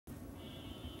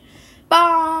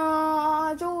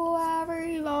Bonjour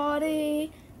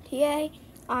everybody. Today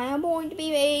I am going to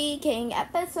be making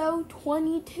episode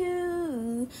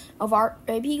 22 of our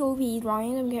Rpgprcva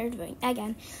random character voting.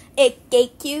 Again, it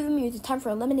cue the music, time for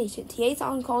elimination. Today's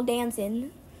song called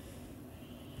Dancing.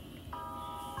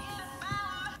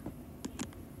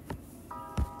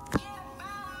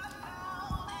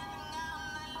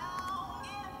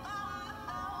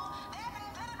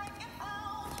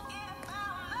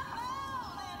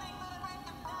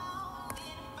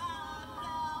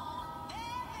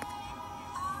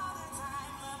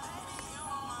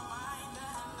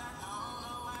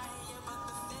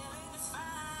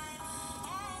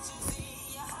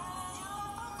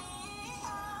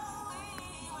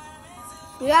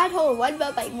 We got told one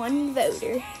vote by one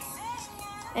voter,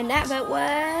 and that vote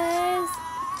was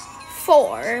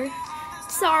 4.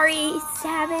 Sorry,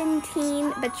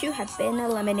 17, but you have been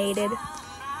eliminated.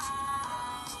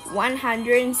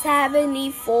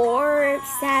 174,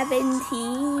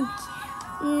 17.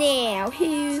 Now,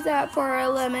 who's up for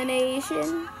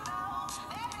elimination?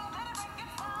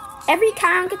 Every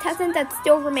current contestant that's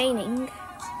still remaining.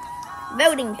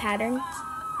 Voting pattern.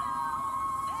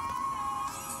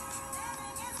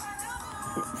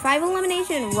 5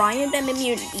 elimination, random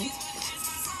immunity.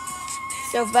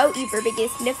 So vote either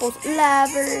biggest nipples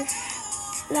lover,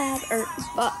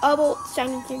 bubble,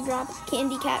 shiny teardrop,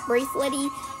 candy cat, bracelety,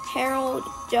 Harold,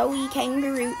 Joey,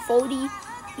 kangaroo, Foldy,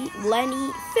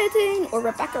 Lenny, Fitton, or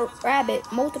Rebecca Rabbit.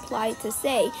 Multiply to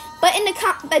say, but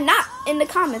not in the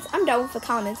comments. I'm done with the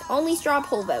comments. Only straw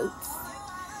poll votes.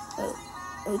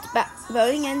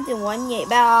 Voting ends in 1 year.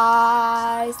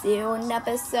 Bye. See you in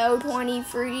episode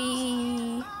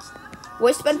 23.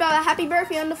 Wish SpongeBob a happy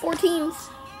birthday on the 14th.